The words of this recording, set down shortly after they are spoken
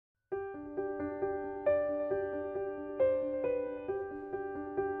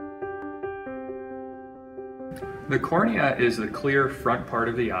The cornea is the clear front part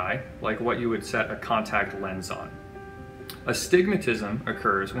of the eye, like what you would set a contact lens on. Astigmatism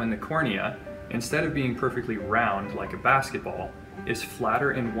occurs when the cornea, instead of being perfectly round like a basketball, is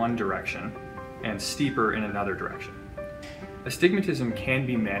flatter in one direction and steeper in another direction. Astigmatism can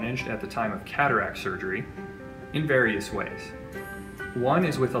be managed at the time of cataract surgery in various ways. One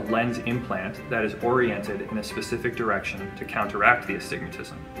is with a lens implant that is oriented in a specific direction to counteract the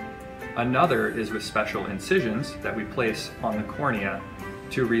astigmatism. Another is with special incisions that we place on the cornea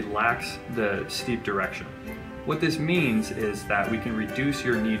to relax the steep direction. What this means is that we can reduce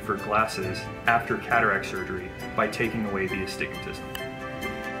your need for glasses after cataract surgery by taking away the astigmatism.